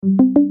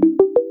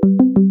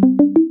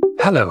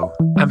Hello,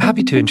 I'm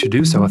happy to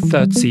introduce our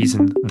third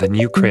season, The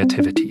New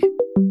Creativity.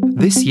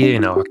 This year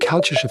in our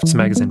Culture Shifts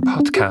magazine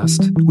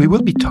podcast, we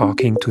will be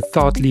talking to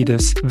thought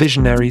leaders,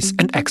 visionaries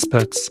and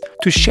experts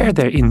to share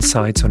their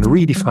insights on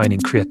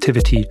redefining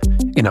creativity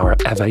in our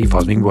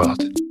ever-evolving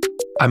world.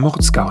 I'm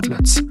Moritz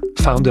Gautlitz,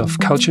 founder of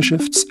Culture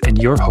Shifts and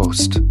your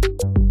host.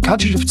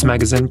 Culture Shifts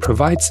magazine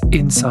provides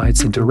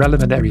insights into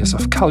relevant areas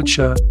of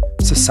culture,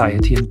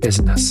 society and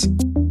business.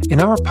 In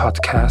our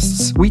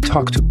podcasts, we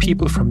talk to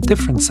people from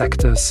different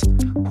sectors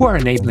who are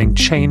enabling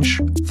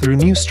change through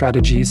new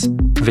strategies,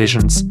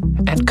 visions,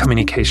 and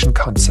communication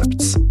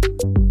concepts.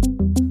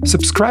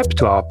 Subscribe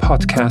to our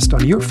podcast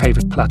on your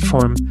favorite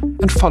platform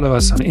and follow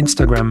us on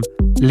Instagram,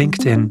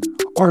 LinkedIn,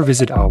 or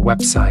visit our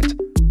website,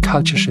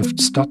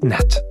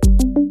 cultureshifts.net.